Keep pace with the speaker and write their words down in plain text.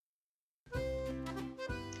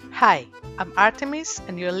Hi, I'm Artemis,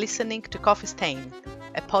 and you're listening to Coffee Stain,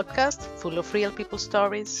 a podcast full of real people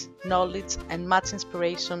stories, knowledge, and much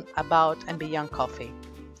inspiration about and beyond coffee.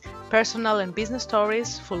 Personal and business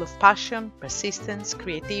stories full of passion, persistence,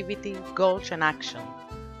 creativity, goals, and action.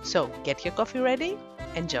 So get your coffee ready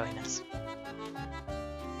and join us.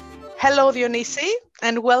 Hello, Dionysi,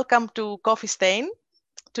 and welcome to Coffee Stain.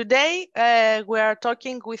 Today, we are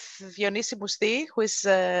talking with Dionysi Mousty, who is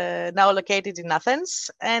now located in Athens,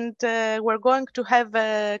 and we're going to have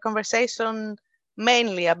a conversation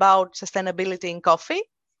mainly about sustainability in coffee.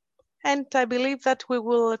 And I believe that we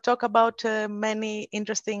will talk about many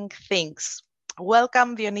interesting things.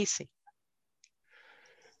 Welcome, Dionysi.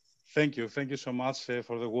 Thank you. Thank you so much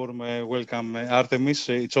for the warm welcome, Artemis.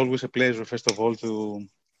 It's always a pleasure, first of all, to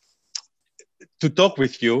talk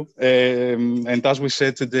with you. And as we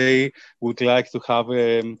said today, we'd like to have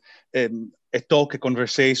a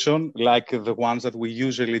conversation like the ones that we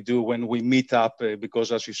usually do when we meet up,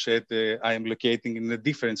 because as you said, I am locating in a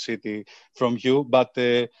different city from you, but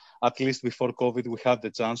at least before COVID, we had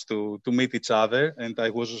the chance to meet each other. And I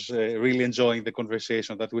was really enjoying the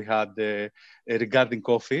conversation that we had regarding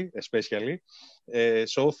coffee, especially.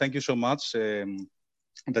 So thank you so much.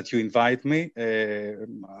 That you invite me.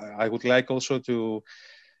 I would like also to,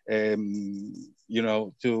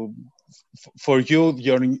 for you,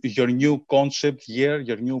 your new concept here,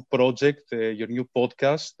 your new project, your new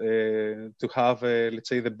podcast, to have, let's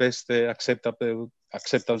say, the best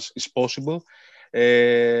acceptance is possible.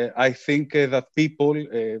 I think that people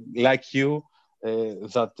like you,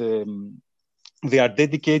 that they are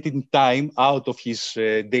dedicating time out of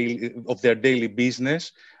their daily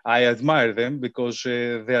business. I admire them because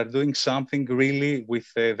they are doing something really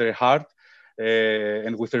with their heart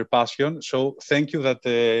and with their passion. So thank you that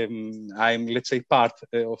I'm, let's say, part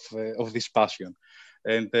of this passion.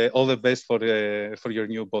 And all the best for your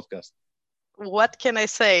new podcast. What can I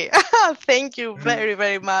say? Thank you very,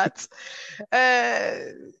 very much.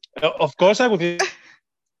 Of course, I would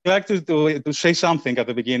like to say something at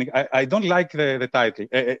the beginning. I don't like the title.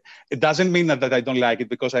 It doesn't mean that I don't like it,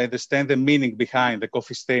 because I understand the meaning behind the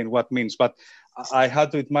coffee stain, what means. But I had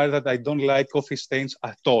to admire that I don't like coffee stains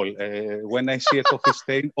at all. When I see a coffee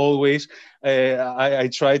stain, always I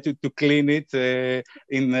try to clean it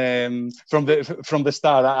from the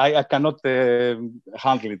start. I cannot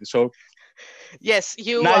handle it. So yes,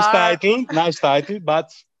 you are. nice title, but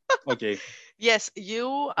okay, Yes,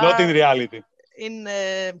 you not in are reality. in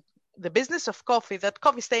the business of coffee. That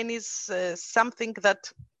coffee stain is something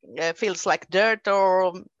that feels like dirt,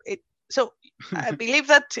 or it. So I believe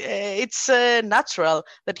that it's natural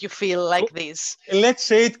that you feel like this. Let's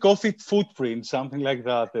say it coffee footprint, something like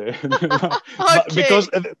that. But Okay. because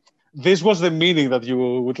this was the meaning that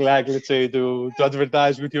you would like, let's say, to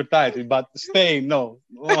advertise with your title. But stain, no,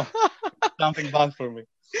 something bad for me.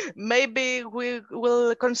 Maybe we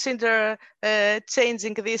will consider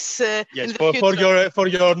changing this in Yes, the for future.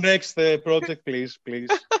 your next project, please,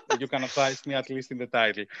 you can advise me at least in the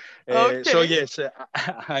title. So Okay. yes,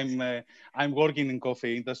 I'm working in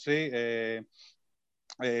coffee industry.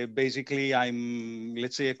 Basically, I'm,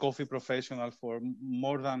 let's say, a coffee professional for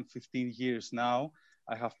more than 15 years now.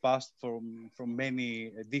 I have passed from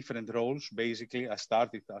many different roles. Basically, I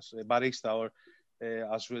started as a barista, or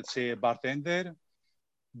as, let's say, a bartender.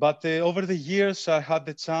 But over the years, I had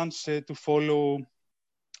the chance to follow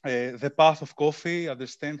the path of coffee,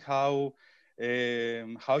 understand how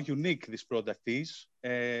unique this product is.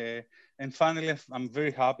 And finally, I'm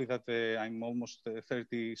very happy that I'm almost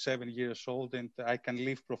 37 years old and I can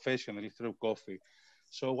live professionally through coffee.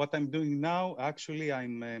 So what I'm doing now, actually,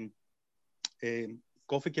 I'm a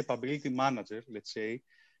coffee capability manager, let's say.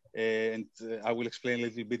 And I will explain a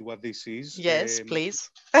little bit what this is. Yes, please.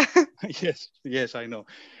 Yes, I know.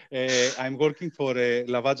 I'm working for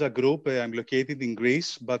Lavazza Group. I'm located in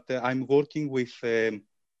Greece, but I'm working with um,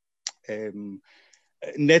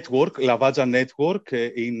 network, Lavazza Network,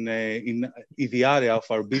 in the area of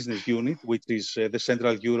our business unit, which is the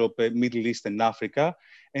Central Europe, Middle East, and Africa.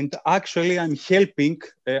 And actually, I'm helping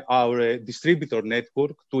our distributor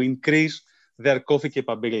network to increase their coffee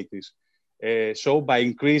capabilities. So by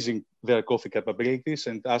increasing their coffee capabilities,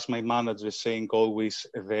 and as my manager is saying always,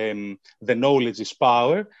 the knowledge is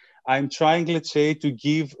power. I'm trying, let's say, to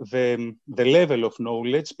give the level of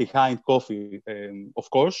knowledge behind coffee, of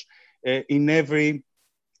course, in every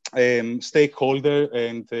stakeholder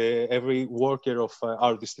and every worker of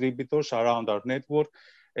our distributors around our network,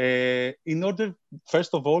 in order,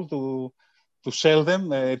 first of all, sell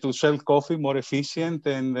them, to sell coffee more efficient,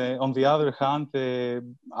 and on the other hand,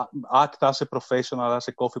 act as a professional, as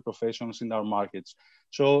a coffee professionals in our markets.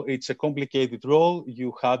 So it's a complicated role.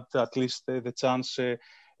 You had at least the chance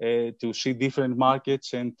to see different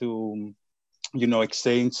markets and to,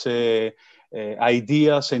 exchange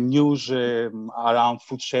ideas and news around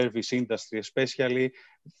food service industry, especially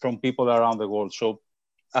from people around the world. So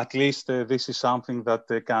at least this is something that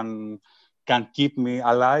can keep me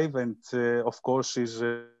alive, and of course is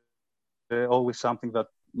always something that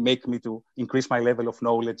make me to increase my level of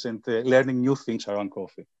knowledge and learning new things around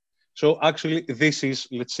coffee. So actually, this is,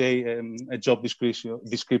 let's say, a job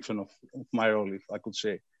description of my role, if I could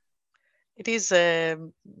say. It is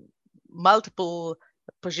multiple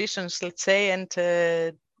positions, let's say, and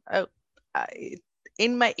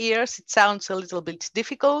in my ears, it sounds a little bit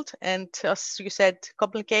difficult and, as you said,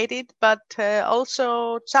 complicated, but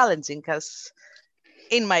also challenging, as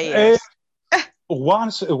in my ears.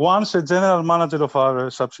 Once a general manager of our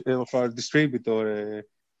distributor,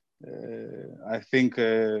 I think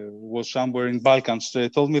was somewhere in Balkans,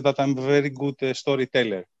 told me that I'm a very good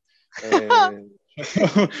storyteller.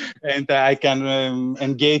 And I can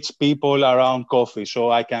engage people around coffee.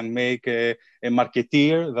 So I can make a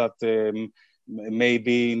marketeer that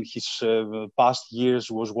maybe in his past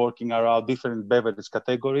years was working around different beverage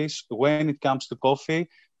categories. When it comes to coffee,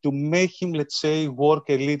 to make him, let's say, work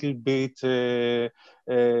a little bit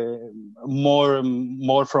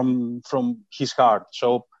more from his heart.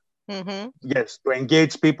 So yes, to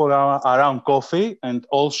engage people around coffee and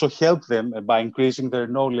also help them by increasing their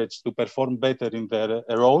knowledge to perform better in their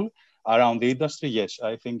role around the industry. Yes,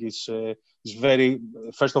 I think it's very,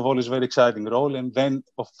 first of all, it's a very exciting role, and then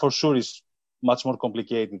for sure it's much more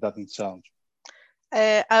complicated than it sounds.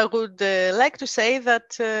 I would like to say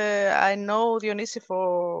that I know Dionysi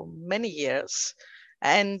for many years,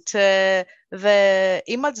 and the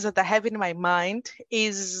image that I have in my mind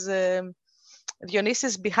is Dionysi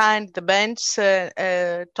is behind the bench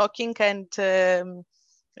talking and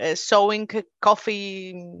showing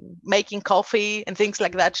coffee, making coffee and things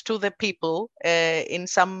like that to the people in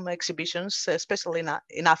some exhibitions, especially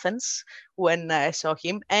in Athens when I saw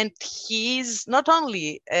him. And he's not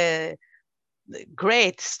only a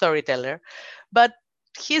great storyteller, but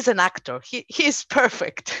he's an actor. He's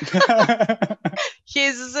perfect.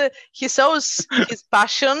 He shows his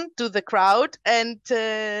passion to the crowd, and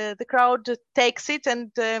the crowd takes it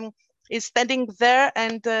and is standing there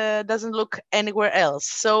and doesn't look anywhere else.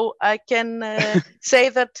 So I can say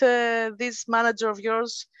that this manager of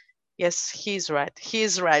yours, yes, he's right.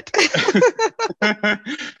 He's right.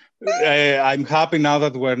 I'm happy now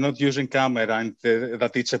that we're not using camera and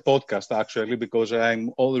that it's a podcast, actually, because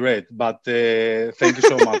I'm all red. But thank you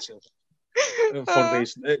so much for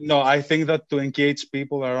this. No, I think that to engage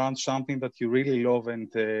people around something that you really love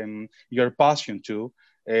and your passion to,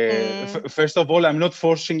 first of all, I'm not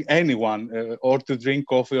forcing anyone or to drink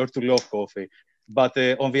coffee or to love coffee. But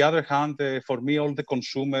on the other hand, for me, all the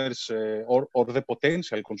consumers or the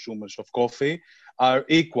potential consumers of coffee are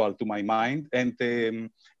equal to my mind. And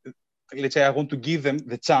let's say I want to give them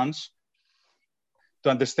the chance to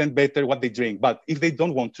understand better what they drink. But if they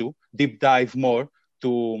don't want to deep dive more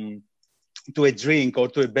to a drink or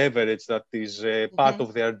to a beverage that is part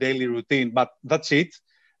of their daily routine, but that's it.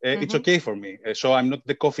 It's okay for me. So I'm not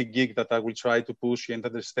the coffee geek that I will try to push and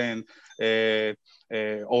understand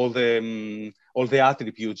all the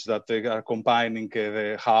attributes that are combining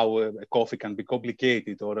how a coffee can be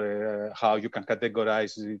complicated or how you can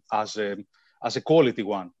categorize it as a quality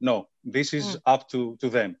one. No, this is up to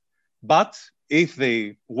them. But if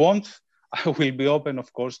they want, I will be open,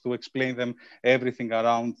 of course, to explain them everything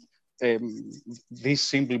around this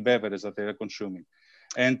simple beverage that they are consuming.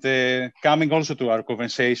 And coming also to our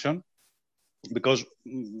conversation, because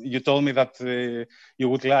you told me that you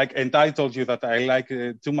would like, and I told you that I like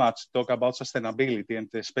too much talk about sustainability, and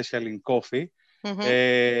especially in coffee.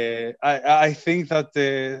 I think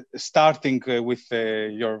that starting with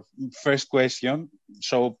your first question,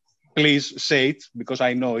 so please say it, because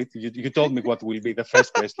I know it. You told me what will be the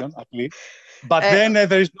first question, at least. But then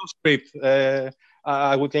there is no script.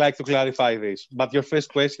 I would like to clarify this. But your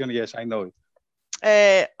first question, yes, I know it.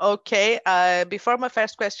 Okay. Before my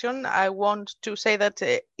first question, I want to say that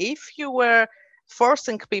if you were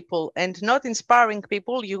forcing people and not inspiring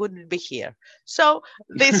people, you wouldn't be here. So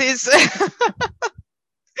this is...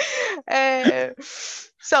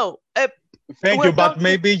 Thank you, but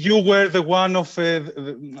maybe you were the one of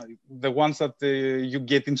the ones that you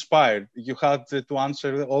get inspired. You had to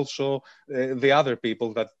answer also the other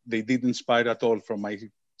people that they didn't inspire at all from my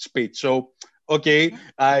speech. So, Okay,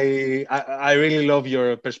 I really love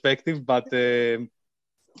your perspective, but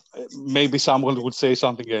maybe someone would say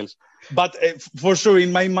something else. But for sure,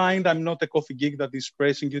 in my mind, I'm not a coffee geek that is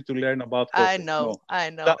pressing you to learn about coffee. No, I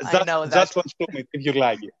know just that. consume it if you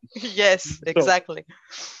like it. Yes, So, exactly.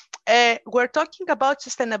 We're talking about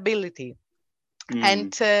sustainability,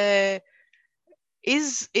 and it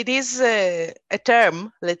is a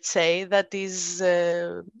term, let's say, that is,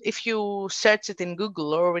 if you search it in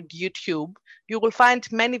Google or in YouTube, you will find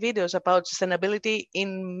many videos about sustainability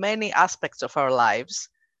in many aspects of our lives.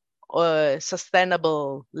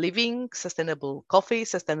 Sustainable living, sustainable coffee,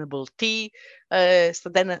 sustainable tea,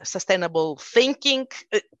 sustainable thinking.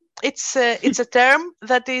 It's a term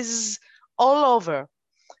that is all over.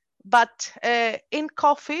 But in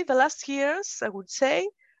coffee, the last years, I would say,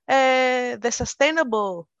 the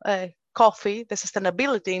sustainable coffee, the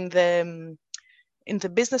sustainability in the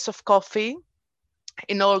business of coffee,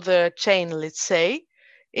 in all the chain, let's say,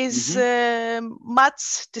 is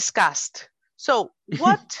much discussed. So,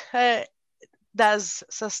 what does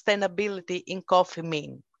sustainability in coffee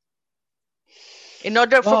mean? In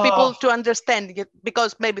order for people to understand it,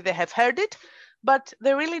 because maybe they have heard it, but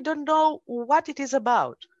they really don't know what it is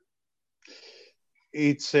about.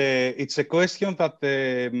 It's a question that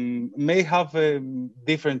may have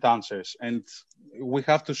different answers, and we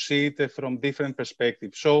have to see it from different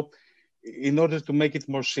perspectives. So, in order to make it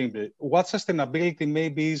more simple, what sustainability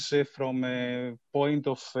maybe is from a point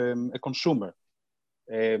of a consumer.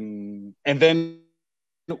 And then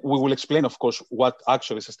we will explain, of course, what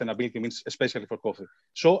actually sustainability means, especially for coffee.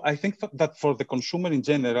 So I think that for the consumer in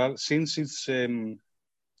general, since it's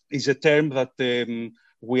is a term that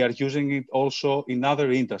we are using it also in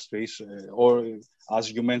other industries, or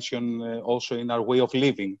as you mentioned, also in our way of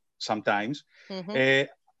living sometimes.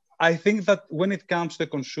 I think that when it comes to the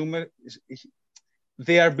consumer,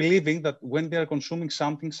 they are believing that when they are consuming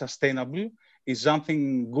something sustainable, is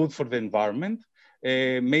something good for the environment,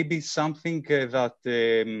 maybe something that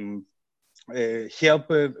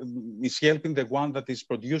is helping the one that is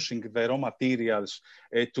producing the raw materials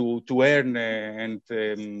to earn and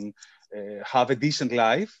have a decent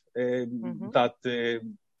life, that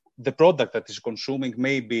the product that is consuming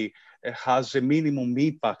maybe has a minimum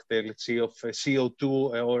impact, let's say, of CO2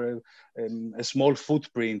 or a small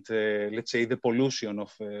footprint, let's say, the pollution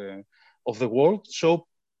of the world. So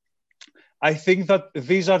I think that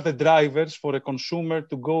these are the drivers for a consumer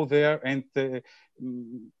to go there and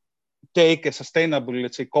take a sustainable,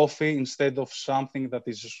 let's say, coffee instead of something that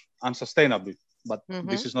is unsustainable. But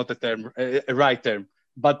this is not a term, a right term.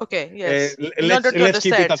 But okay, yes. let's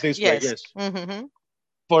keep it at this way. Yes,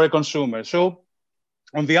 for a consumer. So,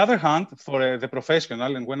 on the other hand, for the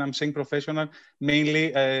professional, and when I'm saying professional,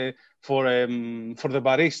 mainly for the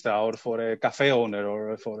barista or for a cafe owner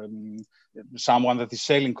or for someone that is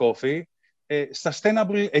selling coffee,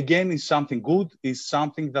 sustainable again is something good. Is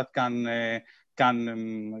something that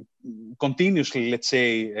can continuously, let's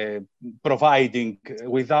say, providing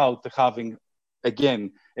without having,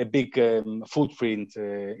 again, a big footprint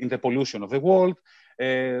in the pollution of the world,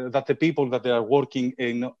 that the people that they are working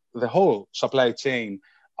in the whole supply chain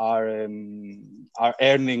are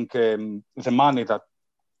earning the money that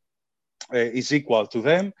is equal to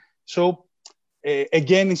them. So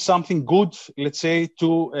again, it's something good, let's say,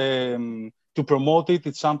 to promote it.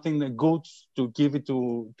 It's something good to give it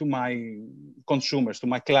to my consumers, to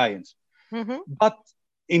my clients. But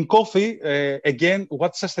in coffee, again,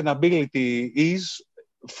 what sustainability is,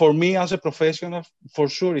 for me as a professional, for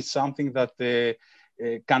sure, it's something that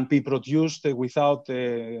can be produced without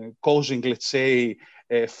causing, let's say,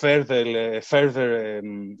 further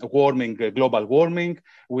warming, global warming,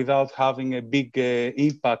 without having a big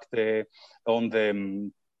impact on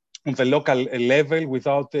the local level,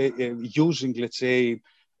 without using, let's say,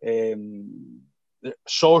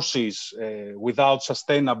 sources without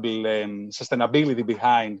sustainability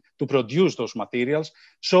behind to produce those materials.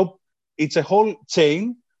 So it's a whole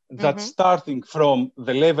chain that's starting from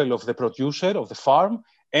the level of the producer, of the farm,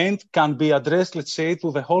 and can be addressed, let's say,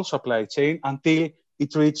 to the whole supply chain until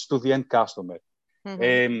it reaches to the end customer.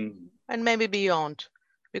 And maybe beyond,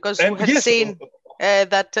 because we have seen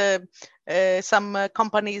that some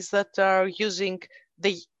companies that are using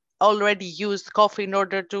the already used coffee in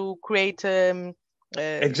order to create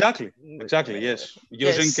exactly, yes,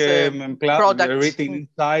 using products written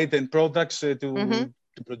inside and products to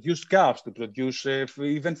produce cups, to produce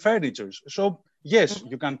even furniture. So yes,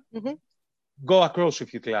 you can go across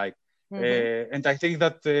if you like. And I think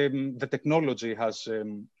that the technology has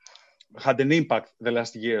had an impact the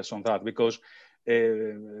last years on that, because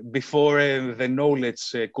before the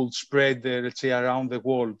knowledge could spread, let's say, around the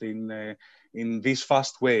world in in this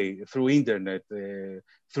fast way through internet,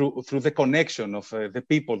 through the connection of the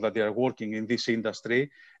people that they are working in this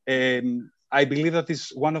industry. I believe that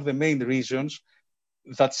is one of the main reasons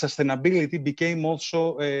that sustainability became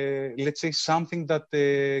also, let's say, something that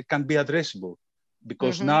can be addressable.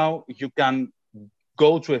 Because now you can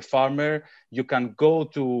go to a farmer, you can go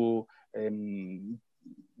to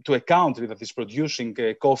a country that is producing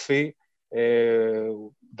coffee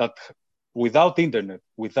that without internet,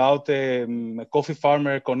 without a coffee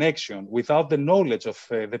farmer connection, without the knowledge of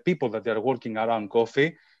the people that they are working around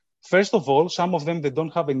coffee. First of all, some of them, they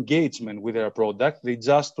don't have engagement with their product. They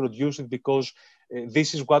just produce it because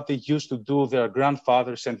this is what they used to do, their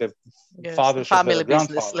grandfathers and the fathers of their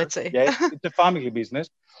grandfathers. Let's say. Yes, it's a family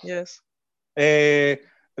business. Yes.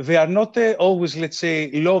 They are not always, let's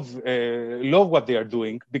say, love what they are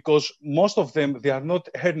doing, because most of them, they are not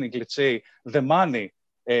earning, let's say, the money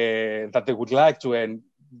that they would like to earn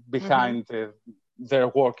behind their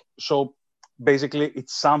work. So basically,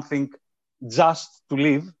 it's something just to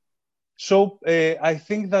live. So I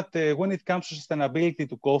think that when it comes to sustainability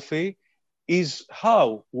to coffee, is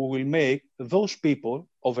how we will make those people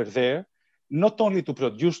over there not only to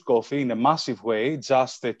produce coffee in a massive way,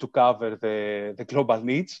 just to cover the global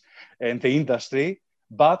needs and the industry,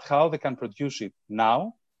 but how they can produce it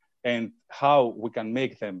now and how we can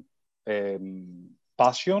make them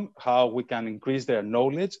passion, how we can increase their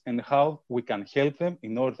knowledge, and how we can help them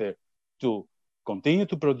in order to continue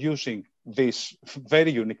to producing this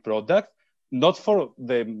very unique product, not for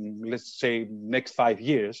the, let's say, next 5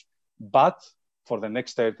 years, but for the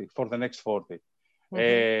next 30, for the next 40.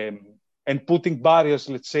 And putting barriers,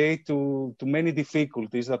 let's say, to many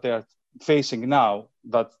difficulties that they are facing now,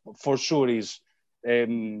 that for sure is,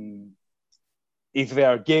 if they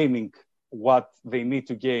are gaining what they need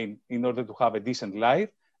to gain in order to have a decent life,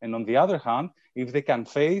 and on the other hand, if they can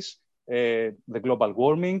face the global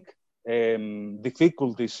warming,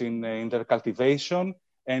 difficulties in their cultivation,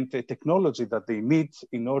 and the technology that they need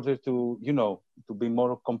in order to, to be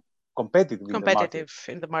more competitive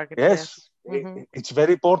in the market. Yes, it's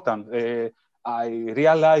very important. I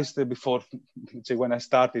realized before, when I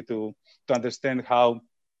started to understand how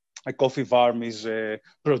a coffee farm is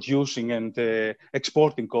producing and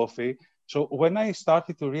exporting coffee. So when I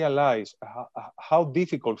started to realize how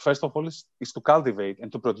difficult, first of all, is to cultivate and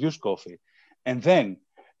to produce coffee, and then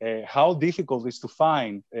how difficult it is to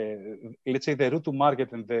find, let's say, the route to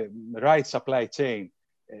market and the right supply chain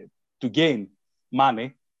to gain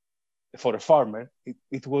money for a farmer,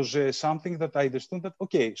 it was something that I understood that,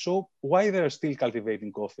 okay, so why they're still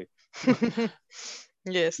cultivating coffee?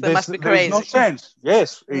 Yes, that must be crazy. There's no sense.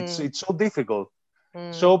 Yes, it's so difficult.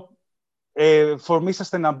 So for me,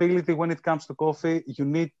 sustainability, when it comes to coffee, you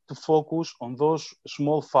need to focus on those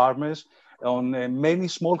small farmers, on many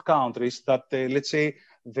small countries that, let's say,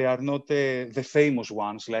 they are not the famous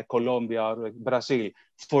ones like Colombia or Brazil.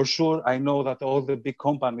 For sure, I know that all the big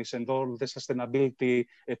companies and all the sustainability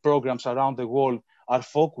programs around the world are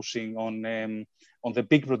focusing on the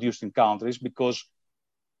big producing countries, because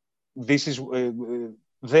this is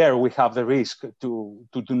there we have the risk to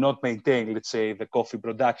do not maintain, let's say, the coffee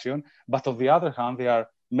production. But on the other hand, there are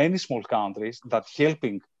many small countries that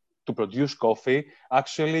helping to produce coffee.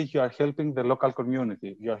 Actually, you are helping the local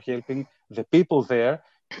community. You are helping the people there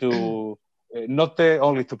to not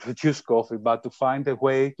only to produce coffee, but to find a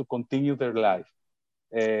way to continue their life.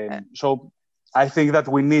 So I think that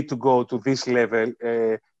we need to go to this level.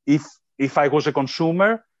 If I was a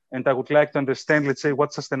consumer and I would like to understand, let's say,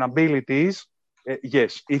 what sustainability is,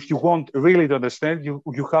 yes, if you want really to understand,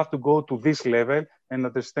 you have to go to this level and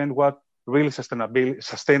understand what really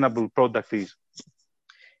sustainable product is.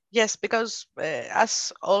 Yes, because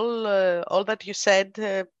as all that you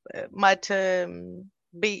said might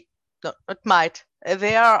be, not might,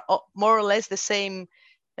 they are more or less the same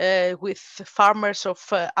with farmers of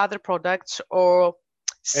other products, or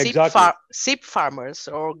sheep farmers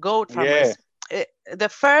or goat farmers. Yeah. The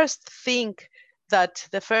first thing, that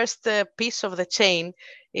the first piece of the chain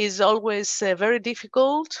is always very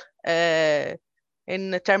difficult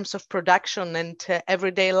in terms of production and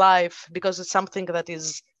everyday life, because it's something that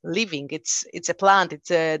is living. It's a plant.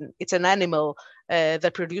 It's an animal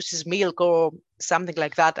that produces milk or something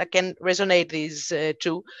like that. I can resonate these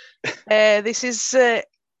two. This is a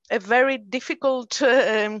very difficult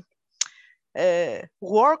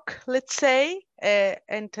work, let's say,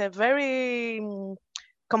 and a very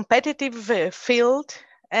competitive field.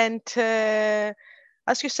 And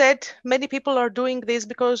as you said, many people are doing this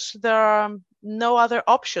because there are no other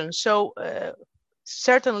options. So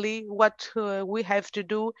certainly what we have to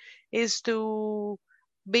do is to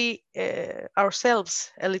be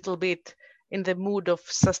ourselves a little bit in the mood of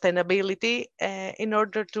sustainability in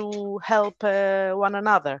order to help one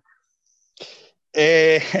another?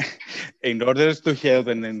 Uh, in order to help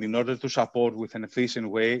and in order to support with an efficient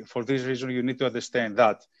way, for this reason, you need to understand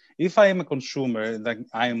that if I am a consumer, that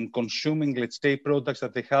I am consuming, let's say, products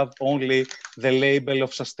that they have only the label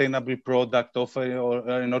of sustainable product of or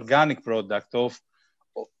an organic product of,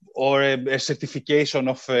 or a certification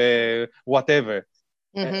of whatever.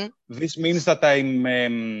 Mm-hmm. This means that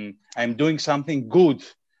I'm doing something good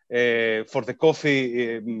for the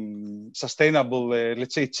coffee sustainable,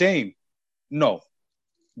 let's say, chain. No,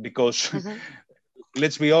 because Mm-hmm.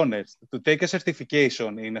 let's be honest, to take a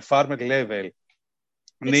certification in a farmer level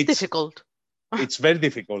It's needs, difficult. it's very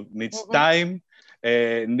difficult, needs Mm-hmm. time,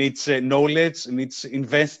 needs knowledge, needs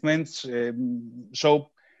investments.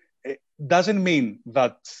 So it doesn't mean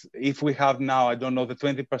that if we have now, I don't know, the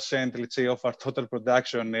 20%, let's say, of our total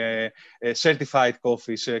production certified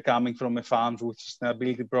coffees coming from farms with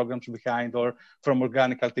sustainability programs behind or from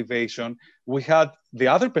organic cultivation, we had the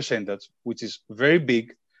other percentage, which is very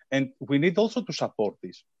big, and we need also to support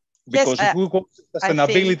this. Yes, Because if we want I think,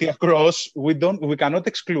 sustainability across, we cannot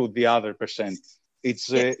exclude the other percent.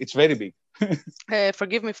 It's very big.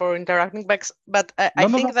 forgive me for interrupting, but I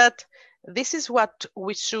No. think that this is what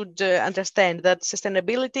we should understand, that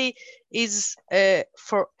sustainability is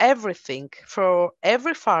for everything, for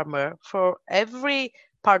every farmer, for every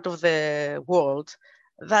part of the world,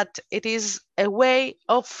 that it is a way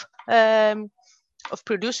of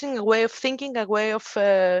producing, a way of thinking, a way of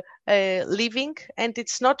living, and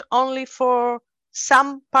it's not only for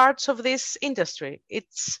some parts of this industry,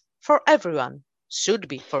 it's for everyone, should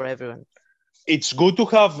be for everyone. It's good to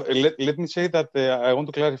have, let me say that I want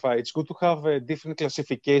to clarify, it's good to have a different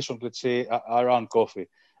classification, let's say, around coffee.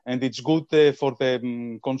 And it's good for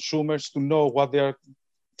the consumers to know what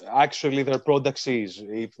actually their products is,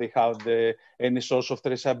 if they have any source of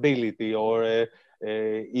traceability, or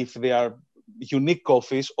if they are unique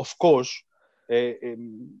coffees. Of course,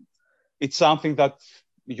 it's something that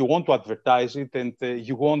you want to advertise it and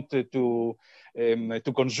you want to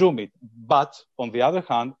consume it. But on the other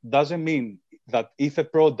hand, doesn't mean that if a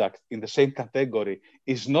product in the same category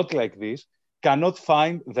is not like this, cannot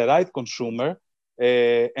find the right consumer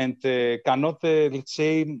and cannot, let's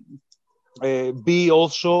say, be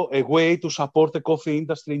also a way to support the coffee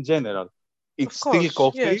industry in general. It's still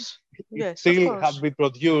coffee. It still has been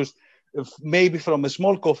produced maybe from a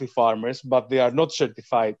small coffee farmers, but they are not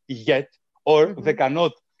certified yet, or they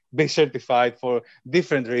cannot be certified for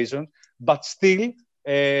different reasons, but still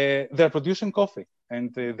they're producing coffee,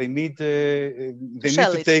 and they need to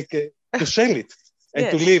sell it and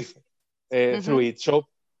to live through it. So,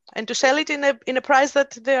 and to sell it in a price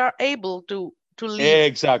that they are able to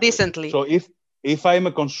live decently. So if I'm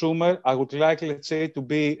a consumer, I would like, let's say, to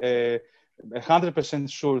be 100%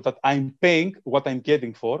 sure that I'm paying what I'm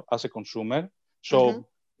getting for as a consumer. So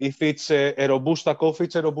if it's a Robusta coffee,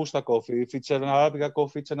 it's a Robusta coffee. If it's an Arabica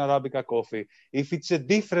coffee, it's an Arabica coffee. If it's a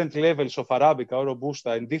different levels of Arabica or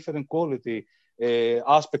Robusta and different quality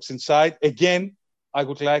aspects inside, again, I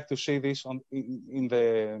would like to see this in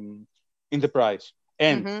the price.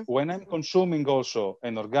 And when I'm consuming also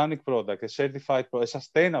an organic product, a certified, a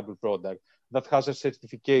sustainable product that has a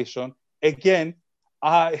certification, again,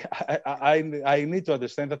 I need to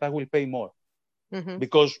understand that I will pay more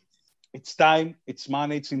because it's time, it's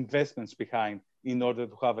money, it's investments behind in order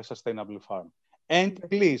to have a sustainable farm. And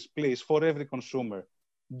please, for every consumer,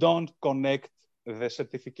 don't connect the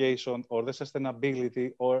certification or the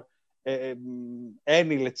sustainability or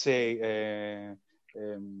any, let's say,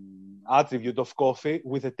 attribute of coffee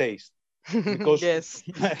with a taste, because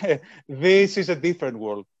this is a different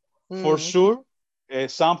world. For sure,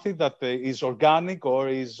 something that is organic or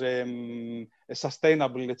is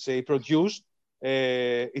sustainable, let's say, produced,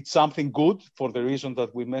 it's something good for the reason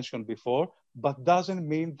that we mentioned before, but doesn't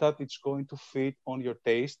mean that it's going to fit on your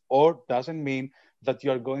taste, or doesn't mean that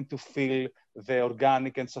you are going to feel the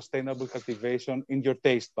organic and sustainable cultivation in your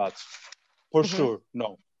taste buds. For sure,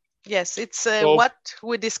 no. Yes, it's what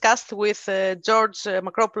we discussed with George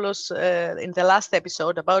Makropoulos in the last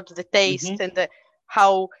episode about the taste and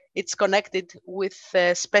how it's connected with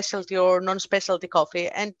specialty or non-specialty coffee.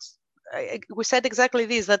 And we said exactly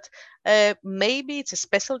this, that maybe it's a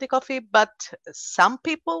specialty coffee, but some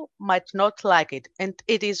people might not like it, and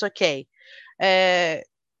it is okay.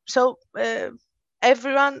 So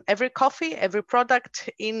every coffee, every product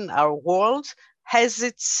in our world has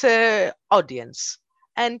its audience.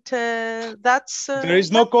 And that's there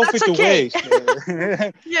is no coffee to waste.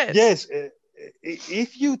 Yes,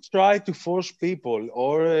 if you try to force people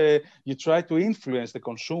or you try to influence the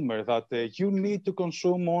consumer that you need to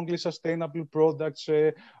consume only sustainable products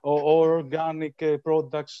or organic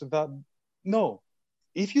products, that no.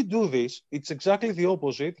 If you do this, it's exactly the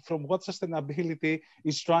opposite from what sustainability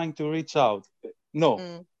is trying to reach out.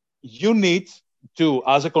 No, you need to,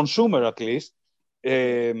 as a consumer at least,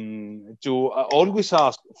 to always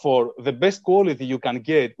ask for the best quality you can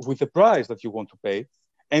get with the price that you want to pay.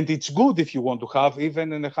 And it's good if you want to have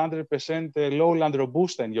even an 100% lowland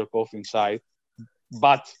robusta in your coffee inside,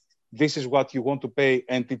 but this is what you want to pay,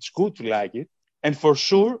 and it's good to like it. And for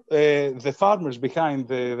sure, the farmers behind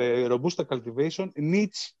the robusta cultivation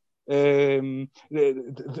needs this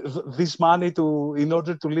money in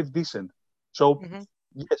order to live decent. So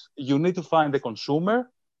yes, you need to find a consumer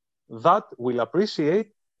that will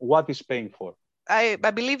appreciate what is paying for. I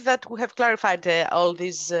believe that we have clarified all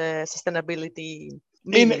these sustainability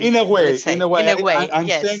meaning, in a way.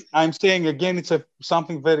 Yes. I'm saying again, it's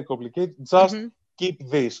something very complicated. Just keep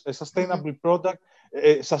this a sustainable product.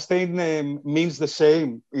 Sustain means the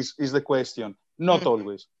same is the question. Not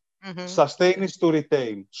always. Sustain is to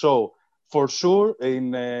retain. So for sure,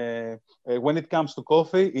 when it comes to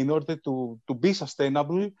coffee, in order to be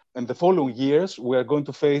sustainable in the following years, we are going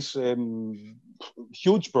to face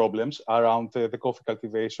huge problems around the coffee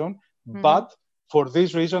cultivation. But for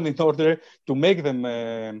this reason, in order to make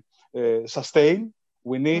them sustain,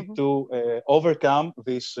 we need to overcome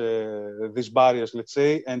these barriers, let's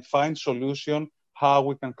say, and find solution how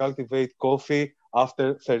we can cultivate coffee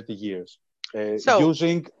after 30 years,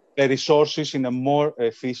 using the resources in a more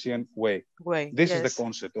efficient way. This is the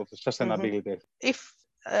concept of sustainability. If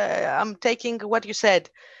I'm taking what you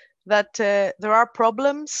said, that there are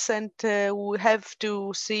problems and we have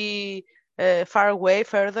to see far away,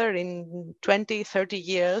 further in 20, 30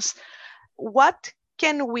 years, what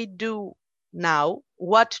can we do now?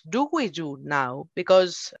 What do we do now?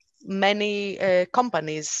 Because many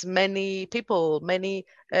companies, many people, many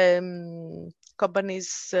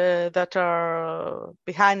companies that are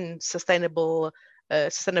behind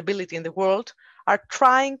sustainability in the world are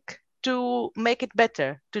trying to make it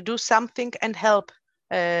better, to do something and help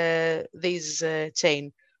this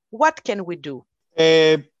chain. What can we do?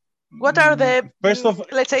 What are the,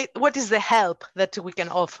 let's say, what is the help that we can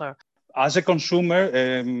offer? As a consumer,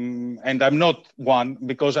 and I'm not one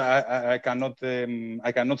because I cannot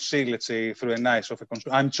see, let's say, through an eyes of a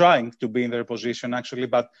consumer. I'm trying to be in their position actually,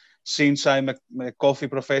 but since I'm a coffee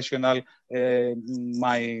professional,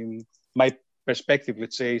 my perspective,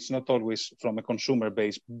 let's say, it's not always from a consumer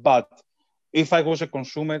base. But if I was a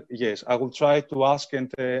consumer, yes, I will try to ask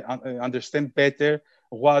and understand better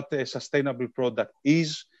what a sustainable product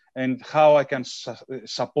is and how I can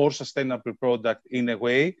support sustainable product in a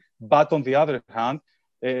way. But on the other hand,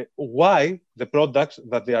 why the products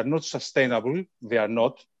that they are not sustainable, they are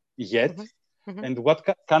not yet, and what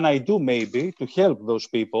can I do maybe to help those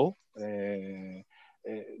people to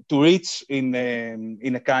reach in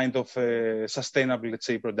a kind of sustainable, let's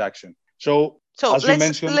say, production. So as you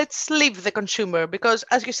mentioned, let's leave the consumer, because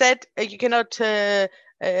as you said, you cannot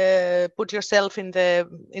put yourself in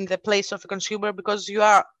the place of a consumer because you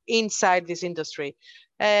are inside this industry.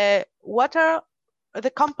 What are the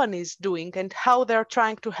companies doing and how they're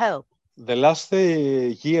trying to help? The last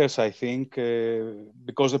years, I think,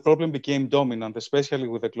 because the problem became dominant, especially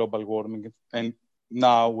with the global warming, and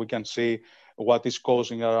now we can see what is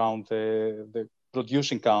causing around the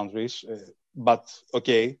producing countries. But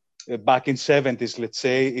okay, back in 70s, let's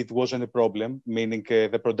say, it wasn't a problem, meaning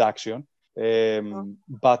the production.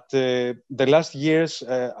 But the last years,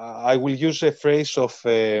 I will use a phrase of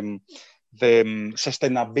the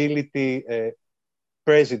sustainability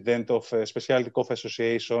president of Specialty Coffee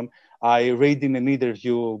Association. I read in an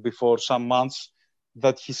interview before some months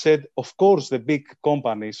that he said, of course, the big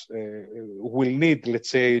companies will need, let's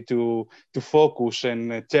say, to focus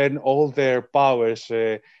and turn all their powers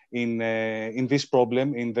in this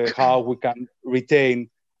problem, in how we can retain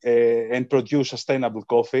and produce sustainable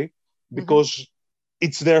coffee, because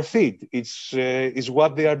it's their feed, it's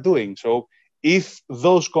what they are doing. So if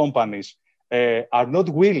those companies are not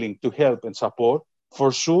willing to help and support,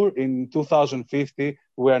 for sure, in 2050,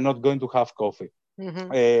 we are not going to have coffee.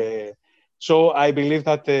 So I believe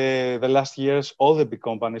that the last years, all the big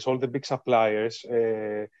companies, all the big suppliers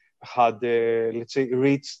had, let's say,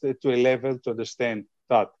 reached to a level to understand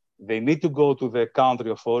that they need to go to the country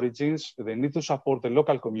of origins, they need to support the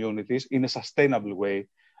local communities in a sustainable way.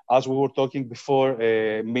 As we were talking before,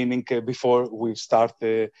 meaning before we start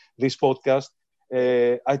this podcast,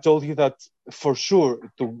 I told you that for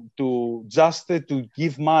sure to just to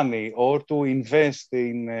give money or to invest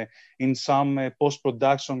in some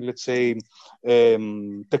post-production, let's say,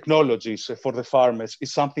 technologies for the farmers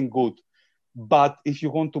is something good. But if you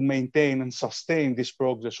want to maintain and sustain this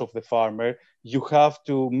progress of the farmer, you have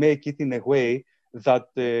to make it in a way that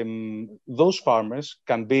those farmers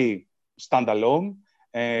can be standalone,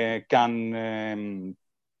 can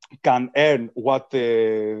earn what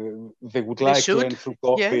they would like to earn through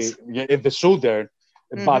coffee, yes. they should earn,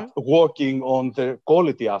 but working on the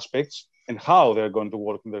quality aspects and how they're going to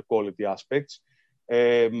work on the quality aspects.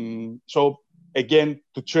 So again,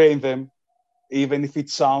 to train them, even if it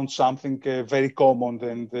sounds something very common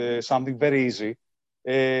and something very easy,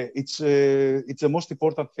 it's the most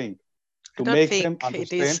important thing to make them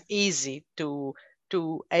understand. It is easy to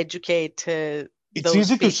educate. It's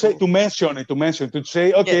easy people. to mention, to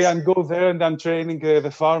say, okay, yes. I'm go there and I'm training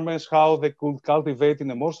the farmers how they could cultivate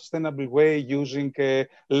in a more sustainable way using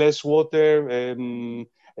less water, and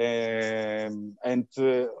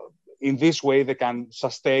in this way they can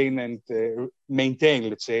sustain and maintain,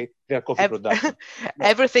 let's say, their coffee production.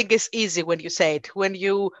 Everything is easy when you say it. When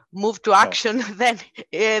you move to action, then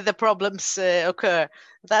the problems occur.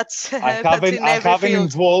 That's I haven't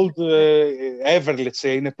involved ever, let's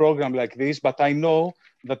say, in a program like this, but I know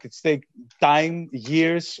that it's take time,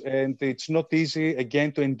 years, and it's not easy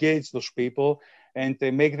again to engage those people and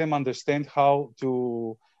make them understand how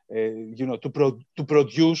to to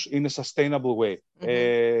produce in a sustainable way.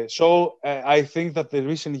 So I think that the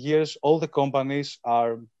recent years, all the companies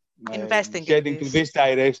are investing heading to this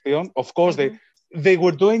direction. Of course, they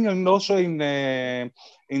were doing and also in the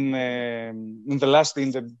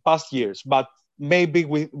past years, but maybe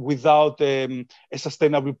without a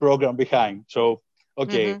sustainable program behind. So,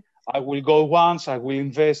 okay, I will go once, I will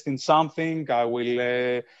invest in something, I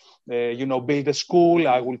will, build a school,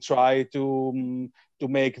 I will try to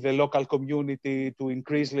make the local community to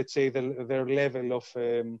increase, let's say, their level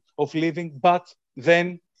of living. But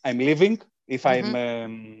then I'm leaving. If I'm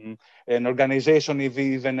an organization, if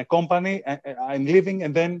even a company, I'm leaving,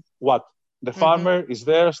 and then what? The farmer is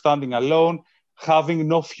there, standing alone, having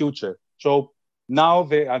no future. So now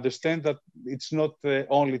they understand that it's not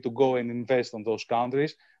only to go and invest on those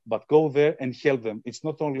countries, but go there and help them. It's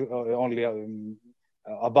not only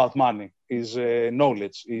about money. Is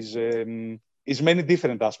knowledge. Is many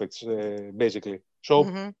different aspects, basically.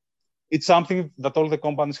 So it's something that all the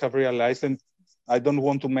companies have realized, and I don't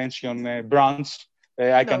want to mention brands.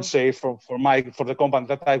 I can say for the company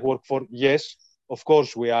that I work for, yes, of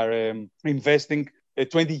course, we are investing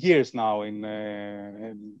 20 years now in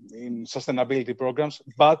sustainability programs.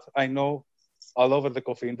 But I know all over the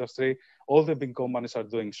coffee industry, all the big companies are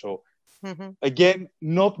doing so. Again,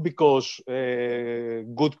 not because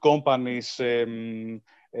good companies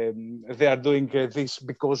they are doing this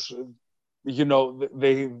because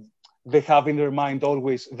they have in their mind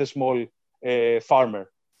always the small farmer.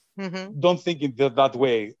 Don't think it that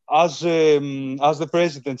way. As the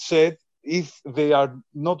president said, if they are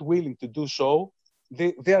not willing to do so,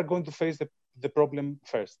 they are going to face the problem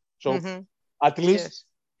first. So at least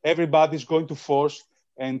everybody is going to force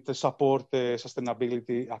and support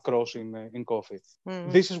sustainability across in coffee.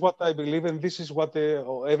 This is what I believe, and this is what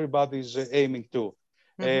everybody is aiming to.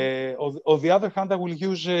 On the other hand, I will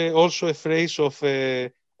use also a phrase of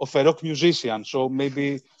a rock musician, so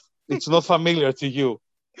maybe it's not familiar to you.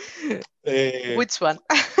 Which one?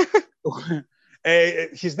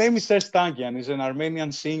 His name is Serj Tankian. He's an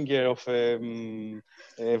Armenian singer of a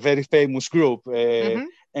very famous group.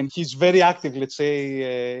 And he's very active, let's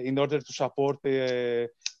say, in order to support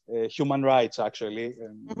human rights, actually.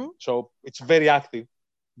 So it's very active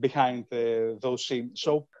behind those scenes.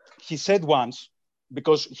 So he said once,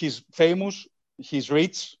 because he's famous, he's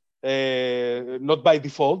rich, not by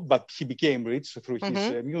default, but he became rich through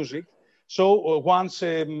his music. So once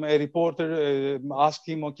a reporter asked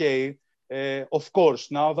him, okay, of course,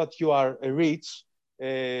 now that you are rich,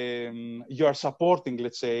 you are supporting,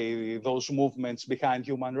 let's say, those movements behind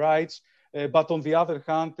human rights. But on the other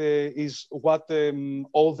hand, is what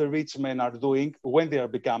all the rich men are doing when they are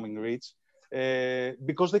becoming rich,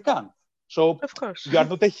 because they can. So of course, you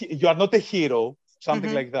are not a hero,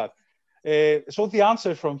 something like that. So the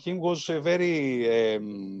answer from him was very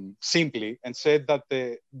simply, and said that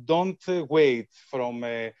don't wait from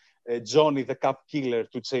Johnny the Cup Killer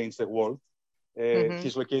to change the world.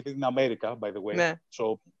 He's located in America, by the way. Yeah.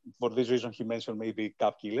 So for this reason, he mentioned maybe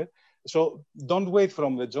Cup Killer. So don't wait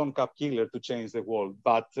from the John Cup Killer to change the world,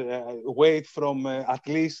 but wait from at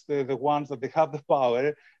least the ones that they have the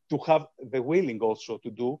power to have the willing also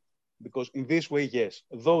to do because in this way, yes,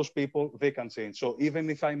 those people, they can change. So even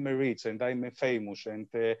if I'm rich and I'm famous and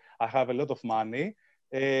I have a lot of money,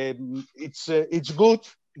 it's good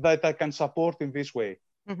that I can support in this way.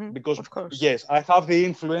 Because, of course, yes, I have the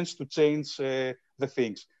influence to change the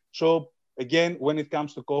things. So again, when it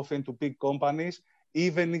comes to coffee and to big companies,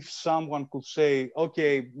 even if someone could say,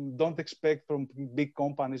 okay, don't expect from big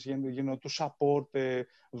companies, to support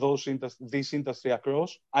this industry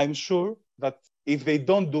across, I'm sure that if they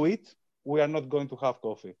don't do it, we are not going to have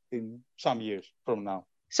coffee in some years from now.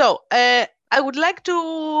 So I would like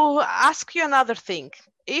to ask you another thing.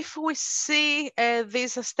 If we see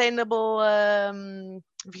this sustainable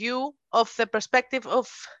view of the perspective of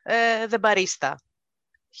the barista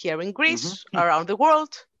here in Greece, around the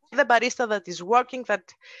world, the barista that is working,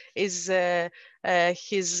 that is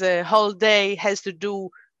his whole day has to do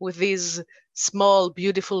with this small,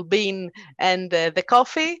 beautiful bean and the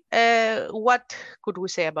coffee. What could we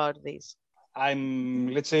say about this?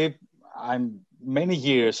 I'm many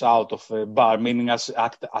years out of a bar, meaning as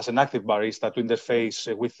an active barista to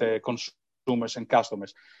interface with consumers and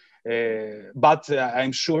customers. But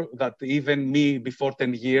I'm sure that even me before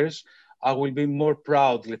 10 years, I will be more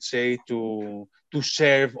proud, let's say, to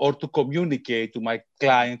serve or to communicate to my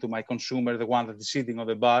client, to my consumer, the one that is sitting on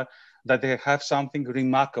the bar, that they have something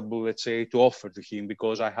remarkable, let's say, to offer to him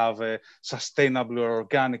because I have a sustainable or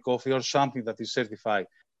organic coffee or something that is certified.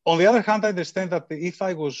 On the other hand, I understand that if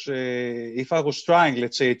I was trying,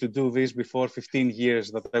 let's say, to do this before 15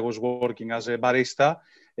 years that I was working as a barista,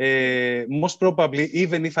 most probably,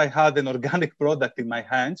 even if I had an organic product in my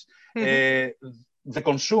hands, the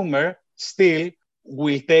consumer still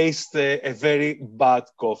will taste a very bad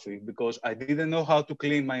coffee because I didn't know how to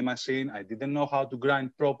clean my machine. I didn't know how to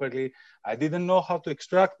grind properly. I didn't know how to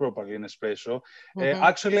extract properly an espresso.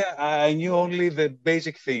 Actually, I knew only the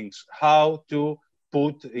basic things, how to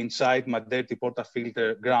put inside my dirty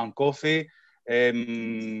portafilter ground coffee,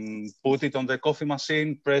 put it on the coffee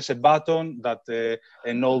machine, press a button that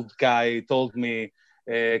an old guy told me,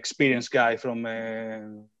 experienced guy from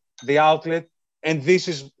the outlet, and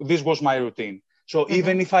this was my routine. So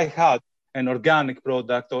even if I had an organic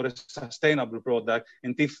product or a sustainable product,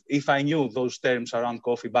 and if I knew those terms around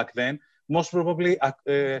coffee back then, most probably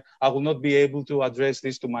I will not be able to address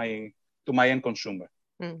this to my end consumer.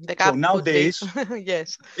 The cup so nowadays,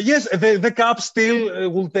 yes, the cup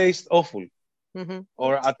still will taste awful,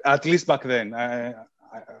 or at least back then.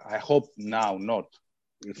 I hope now not.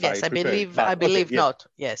 Yes, I believe not.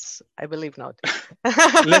 Yes, I believe not.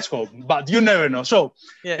 Let's hope, but you never know. So,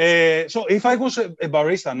 yes. So if I was a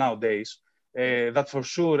barista nowadays, that for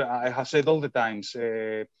sure I have said all the times,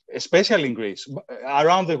 especially in Greece,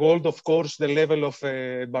 around the world, of course, the level of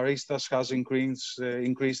baristas has increased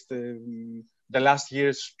the last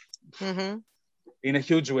years in a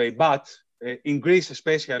huge way. But in Greece,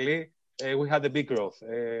 especially, we had a big growth.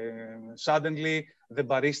 Suddenly, the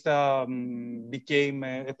barista became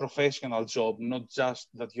a professional job, not just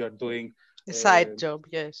that you are doing a side job,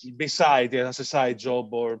 yes. As a side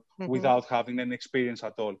job or without having any experience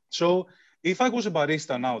at all. So if I was a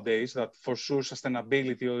barista nowadays, that for sure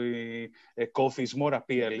sustainability coffee is more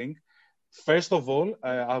appealing. First of all,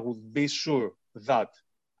 I would be sure that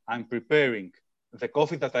I'm preparing the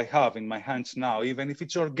coffee that I have in my hands now, even if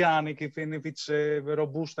it's organic, even if it's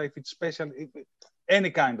Robusta, if it's special, any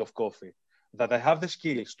kind of coffee, that I have the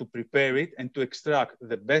skills to prepare it and to extract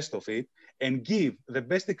the best of it and give the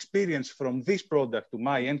best experience from this product to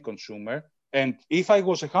my end consumer. And if I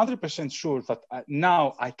was 100% sure that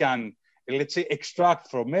now I can, let's say,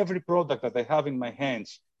 extract from every product that I have in my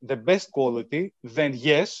hands the best quality, then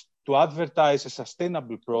yes, to advertise a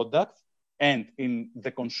sustainable product and in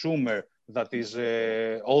the consumer that is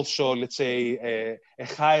also, let's say, a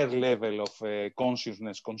higher level of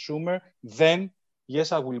consciousness consumer, then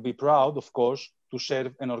yes, I will be proud, of course, to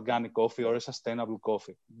serve an organic coffee or a sustainable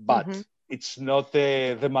coffee. But it's not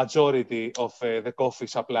the majority of the coffee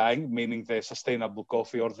supplying, meaning the sustainable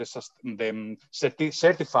coffee or the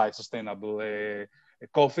certified sustainable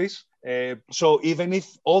coffees. So even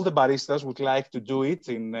if all the baristas would like to do it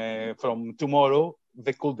from tomorrow,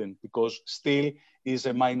 they couldn't, because still is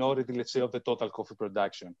a minority, let's say, of the total coffee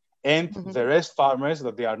production. And the rest farmers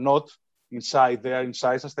that they are not inside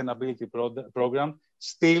sustainability program,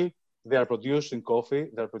 still they are producing coffee,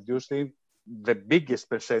 they're producing the biggest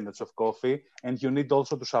percentage of coffee, and you need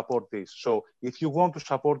also to support this. So if you want to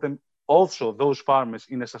support them, also those farmers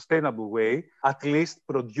in a sustainable way, at least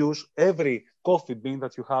produce every coffee bean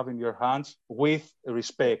that you have in your hands with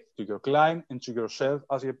respect to your client and to yourself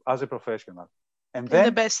as a professional. And then, in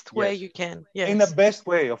the best way you can. Yes. In the best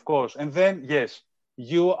way, of course. And then, yes,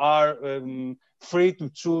 you are free to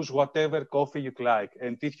choose whatever coffee you like.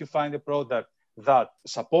 And if you find a product that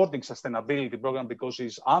supporting sustainability program because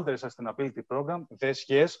it's under a sustainability program, then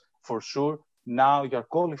yes, for sure, now you're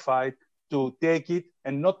qualified to take it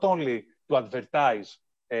and not only to advertise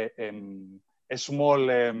a small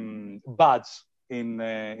badge in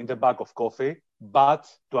the bag of coffee, but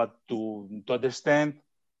to understand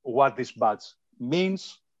what this badge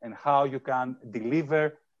means and how you can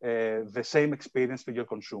deliver the same experience to your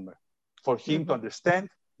consumer. For him to understand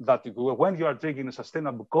that when you are drinking a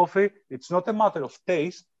sustainable coffee, it's not a matter of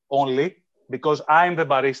taste only, because I'm the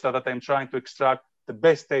barista that I'm trying to extract the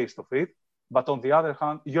best taste of it. But on the other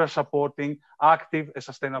hand, you're supporting active a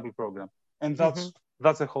sustainable program. And that's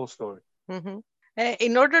the whole story.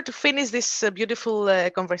 In order to finish this beautiful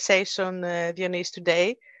conversation, Dionys,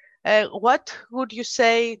 today, what would you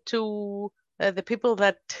say to the people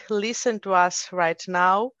that listen to us right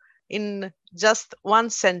now in just one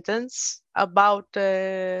sentence about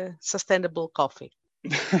sustainable coffee?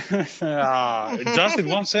 Just in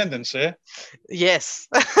one sentence, eh? Yes.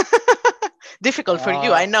 Difficult for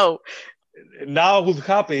you, I know. Now I would be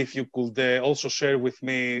happy if you could also share with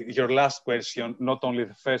me your last question, not only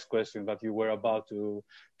the first question that you were about to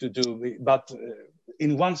do, but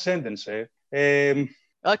in one sentence.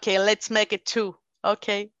 Okay, let's make it two.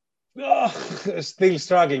 Okay. Still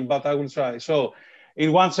struggling, but I will try. So,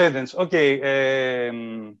 in one sentence, okay,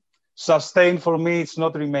 sustain for me, it's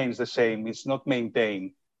not remains the same. It's not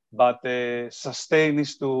maintain, but sustain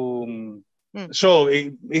is to... So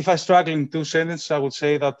if I struggle in two sentences, I would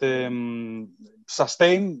say that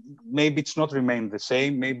sustain, maybe it's not remain the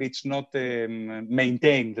same, maybe it's not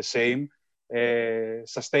maintain the same.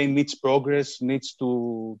 Sustain needs progress, needs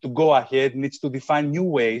to go ahead, needs to define new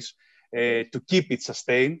ways to keep it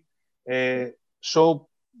sustained. So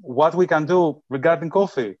what we can do regarding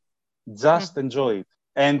coffee, just enjoy it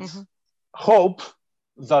and hope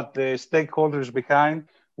that the stakeholders behind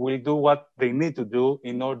will do what they need to do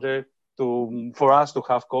in order for us to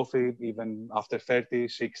have coffee even after 30,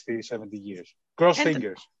 60, 70 years. Cross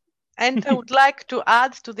fingers. And I would like to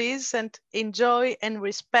add to this and enjoy and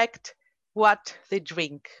respect what they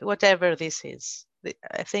drink, whatever this is.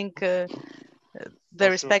 I think the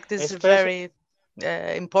respect is a very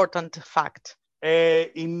important fact.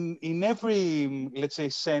 In every, let's say,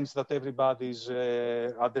 sense that everybody's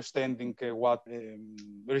understanding what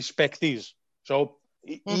respect is. So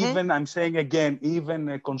even, I'm saying again, even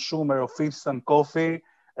a consumer of instant coffee,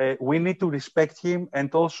 we need to respect him,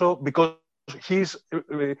 and also because he's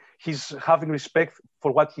having respect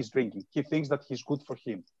for what he's drinking. He thinks that he's good for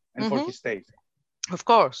him and for his taste. Of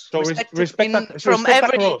course. So respect from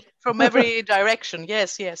every direction.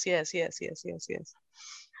 Yes.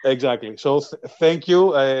 Exactly. So thank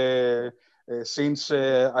you. Since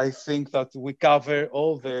I think that we cover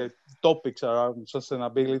all the topics around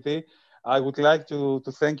sustainability, I would like to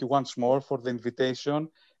thank you once more for the invitation.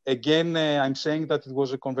 Again, I'm saying that it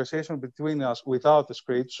was a conversation between us without a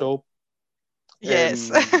script. So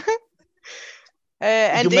yes,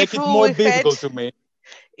 and you make it more difficult to me.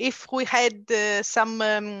 If we had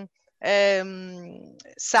some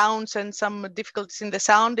sounds and some difficulties in the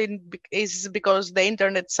sound, is because the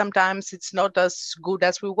internet sometimes it's not as good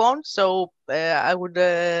as we want. So I would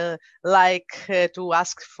like to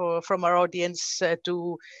ask from our audience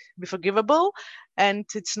to be forgivable, and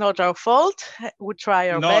it's not our fault. We try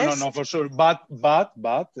our best. No, for sure. But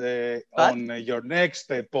on your next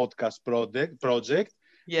podcast project,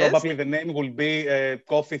 yes, probably the name will be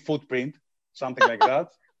Coffee Footprint, something like that.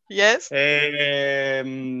 Yes.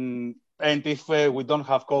 And if we don't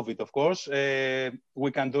have COVID, of course,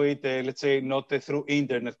 we can do it, let's say, not through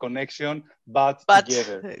internet connection, but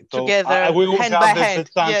together. Together, we will hand have by the hand.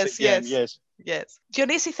 chance again. Yes.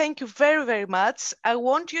 Dionisi, thank you very, very much. I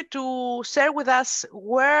want you to share with us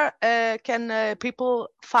where can people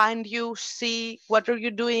find you, see what are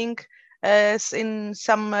you doing in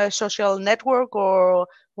some social network, or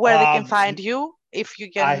where they can find you. If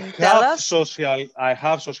you can tell us. I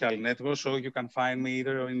have social networks, so you can find me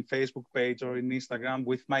either on Facebook page or in Instagram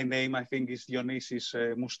with my name. I think it's Dionysis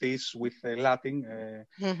Moustis with Latin,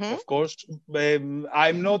 of course.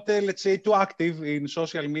 I'm not, let's say, too active in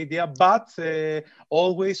social media, but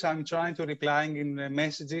always I'm trying to replying in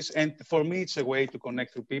messages. And for me, it's a way to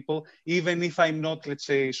connect with people, even if I'm not, let's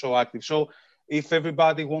say, so active. So if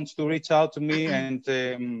everybody wants to reach out to me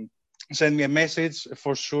and send me a message,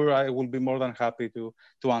 for sure I will be more than happy to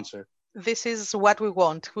answer. this is what we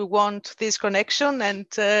want. We want this connection, and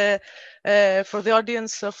for the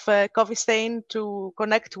audience of Coffee Stain to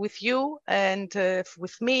connect with you and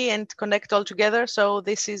with me and connect all together. So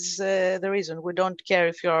this is the reason. We don't care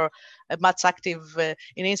if you're much active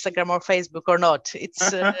in Instagram or Facebook or not.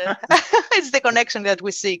 It's it's the connection that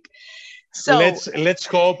we seek. So let's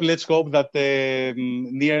hope that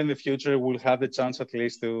near in the future we'll have the chance at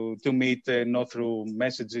least to meet, not through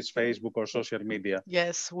messages, Facebook or social media.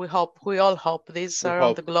 Yes, we hope. We all hope this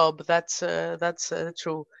around the globe. That's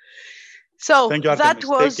true. So that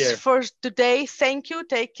was for today. Thank you.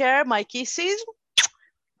 Take care. My kisses.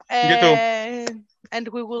 You too. And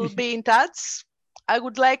we will be in touch. I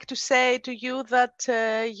would like to say to you that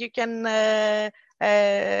you can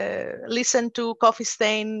listen to Coffee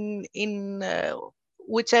Stain in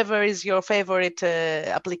whichever is your favorite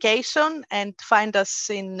application, and find us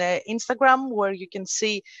in Instagram, where you can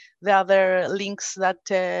see the other links that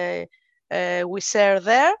we share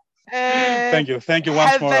there. Thank you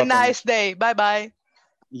once more. Have a nice day. Bye-bye.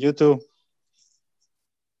 You too.